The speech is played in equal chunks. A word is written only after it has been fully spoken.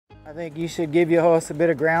I think you should give your horse a bit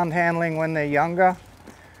of ground handling when they're younger.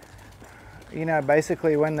 You know,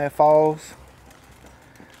 basically when they're foals.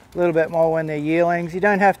 A little bit more when they're yearlings. You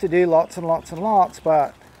don't have to do lots and lots and lots,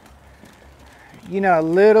 but you know, a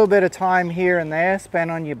little bit of time here and there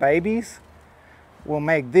spent on your babies will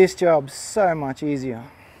make this job so much easier.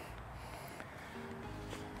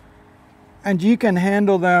 And you can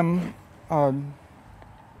handle them,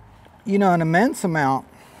 you know, an immense amount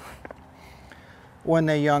when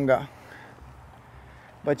they're younger.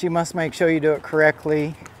 But you must make sure you do it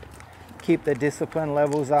correctly, keep the discipline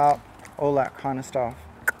levels up, all that kind of stuff.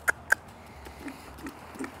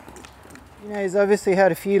 You know, he's obviously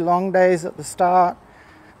had a few long days at the start,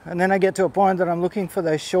 and then I get to a point that I'm looking for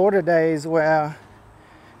those shorter days where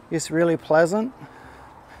it's really pleasant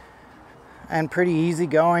and pretty easy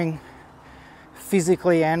going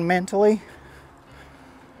physically and mentally.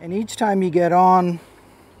 And each time you get on,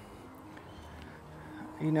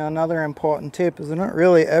 you know, another important tip is I'm not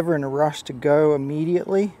really ever in a rush to go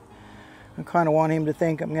immediately. I kind of want him to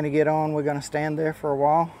think I'm going to get on, we're going to stand there for a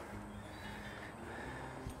while.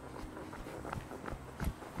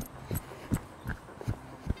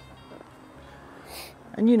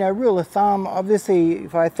 And you know, rule of thumb, obviously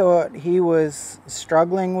if I thought he was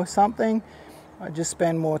struggling with something, I'd just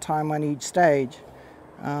spend more time on each stage.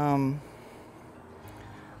 I'd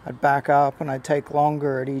back up and I'd take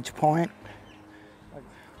longer at each point.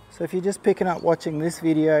 So if you're just picking up watching this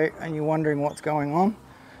video and you're wondering what's going on,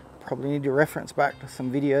 probably need to reference back to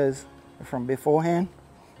some videos from beforehand.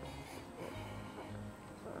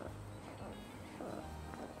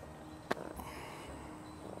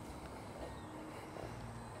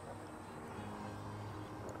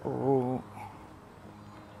 Ooh.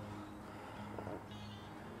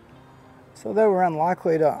 So though we're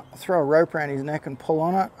unlikely to throw a rope around his neck and pull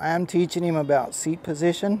on it, I am teaching him about seat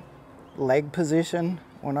position, leg position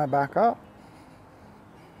when I back up.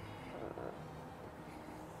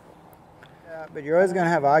 But you're always going to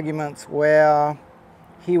have arguments where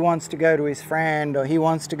he wants to go to his friend or he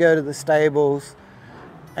wants to go to the stables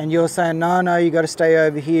and you're saying, no, you got to stay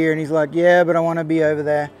over here. And he's like, yeah, but I want to be over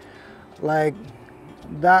there. Like,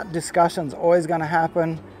 that discussion's always going to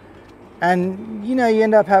happen. And, you know, you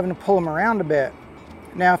end up having to pull him around a bit.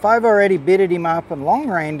 Now, if I've already bitted him up and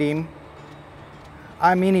long-reined him,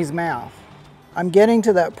 I'm in his mouth. I'm getting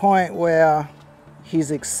to that point where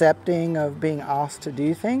he's accepting of being asked to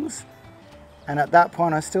do things. And at that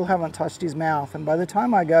point, I still haven't touched his mouth. And by the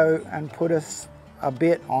time I go and put a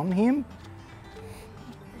bit on him,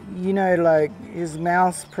 you know, like his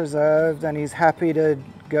mouth's preserved and he's happy to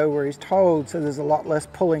go where he's told. So there's a lot less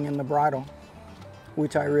pulling in the bridle,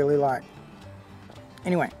 which I really like.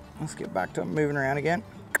 Anyway, let's get back to moving around again.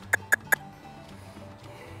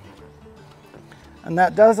 And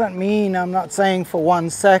that doesn't mean, I'm not saying for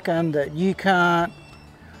 1 second that you can't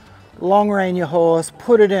long rein your horse,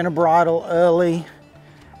 put it in a bridle early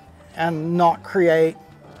and not create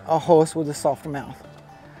a horse with a soft mouth.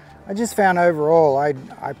 I just found overall I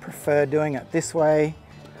prefer doing it this way.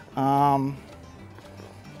 And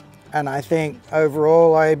I think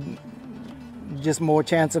overall I just more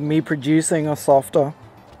chance of me producing a softer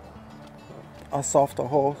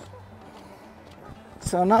horse.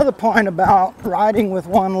 So another point about riding with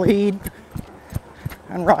one lead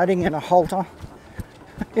and riding in a halter.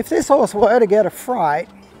 If this horse were to get a fright,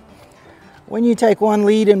 when you take one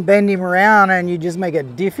lead and bend him around and you just make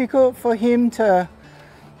it difficult for him to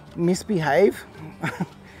misbehave,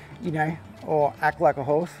 you know, or act like a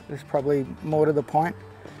horse is probably more to the point.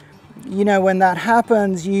 You know, when that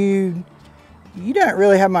happens, you don't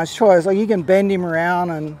really have much choice. Like, you can bend him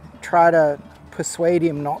around and try to persuade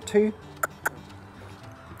him not to.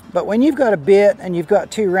 But when you've got a bit and you've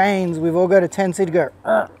got 2 reins, we've all got a tendency to go,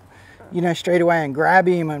 you know, straight away and grab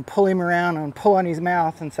him and pull him around and pull on his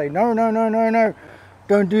mouth and say, no,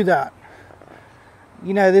 don't do that.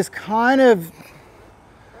 You know, this kind of,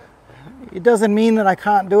 it doesn't mean that I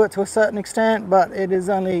can't do it to a certain extent, but it is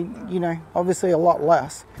only, you know, obviously a lot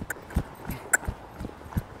less.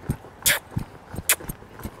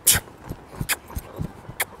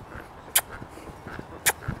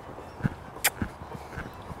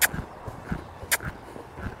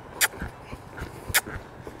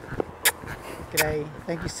 G'day,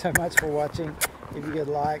 thank you so much for watching. If you could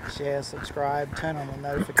like, share, subscribe, turn on the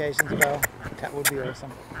notifications bell, that would be awesome.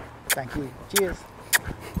 Thank you. Cheers.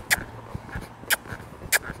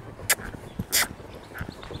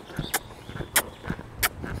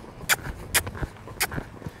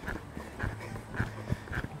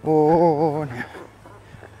 Oh, now.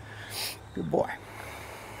 Good boy.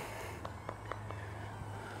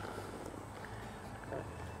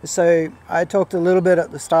 So I talked a little bit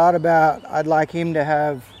at the start about I'd like him to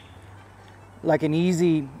have like an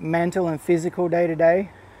easy mental and physical day to day.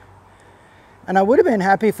 And I would have been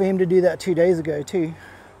happy for him to do that 2 days ago too.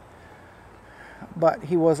 But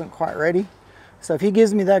he wasn't quite ready. So if he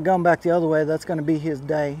gives me that going back the other way, that's going to be his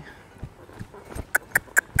day.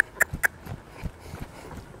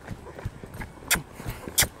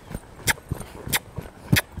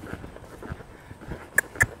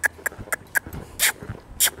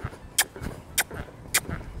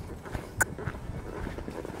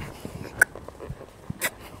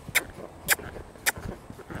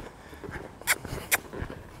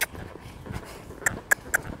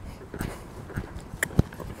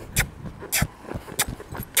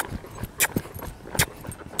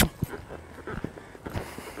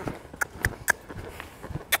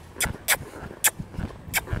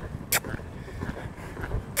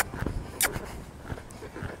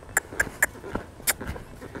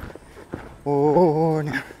 Oh,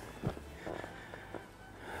 no.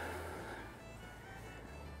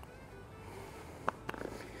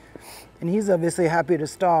 And he's obviously happy to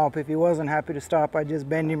stop. If he wasn't happy to stop, I'd just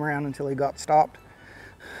bend him around until he got stopped.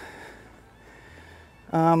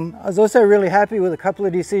 I was also really happy with a couple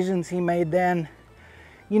of decisions he made then,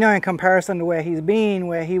 you know, in comparison to where he's been,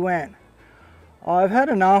 where he went, oh, I've had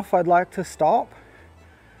enough, I'd like to stop.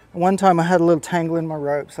 One time I had a little tangle in my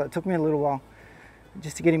rope, so it took me a little while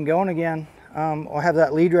just to get him going again, or have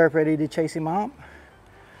that lead rope ready to chase him up.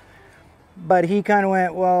 But he kind of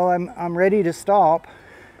went, well, I'm ready to stop.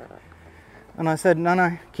 And I said,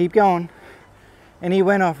 no, keep going. And he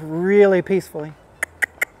went off really peacefully.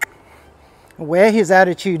 Where his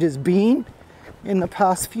attitude has been in the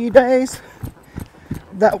past few days,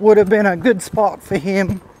 that would have been a good spot for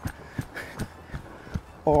him.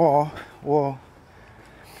 Or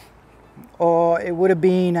it would have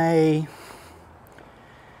been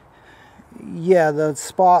the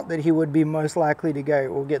spot that he would be most likely to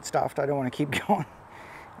go, we'll get stuffed, I don't want to keep going.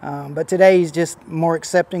 But today he's just more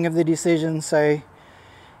accepting of the decision, so,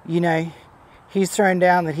 you know, he's thrown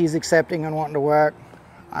down that he's accepting and wanting to work.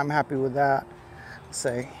 I'm happy with that.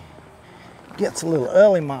 So, gets a little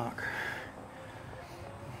early mark.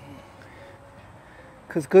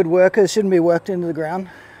 Because good workers shouldn't be worked into the ground,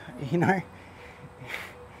 you know.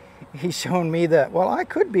 He's showing me that, well, I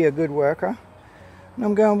could be a good worker. And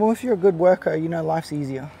I'm going, well, if you're a good worker, you know, life's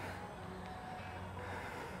easier.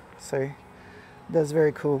 So, that's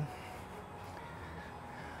very cool.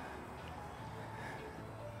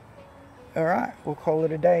 All right, we'll call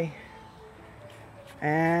it a day.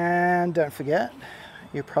 And don't forget,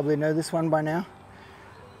 you probably know this one by now.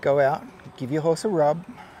 Go out, give your horse a rub,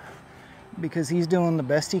 because he's doing the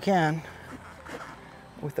best he can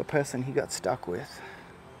with the person he got stuck with.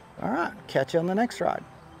 All right, catch you on the next ride.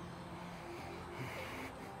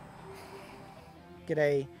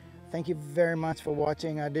 G'day, thank you very much for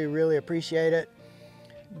watching. I do really appreciate it.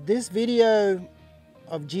 This video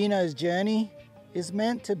of Gino's journey is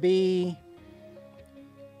meant to be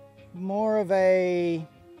more of a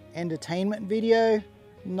entertainment video,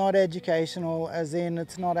 not educational, as in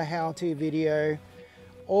it's not a how-to video.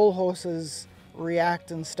 All horses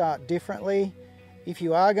react and start differently. If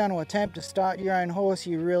you are going to attempt to start your own horse,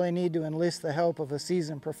 you really need to enlist the help of a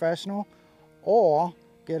seasoned professional, or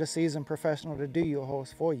get a seasoned professional to do your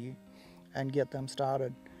horse for you and get them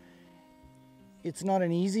started. It's not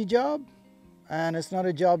an easy job, and it's not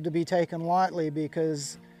a job to be taken lightly,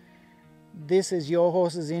 because this is your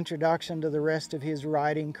horse's introduction to the rest of his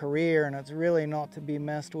riding career, and it's really not to be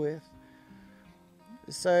messed with.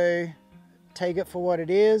 So take it for what it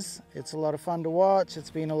is. It's a lot of fun to watch.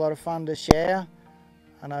 It's been a lot of fun to share,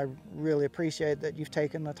 and I really appreciate that you've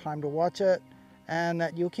taken the time to watch it and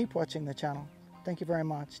that you'll keep watching the channel. Thank you very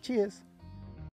much. Cheers.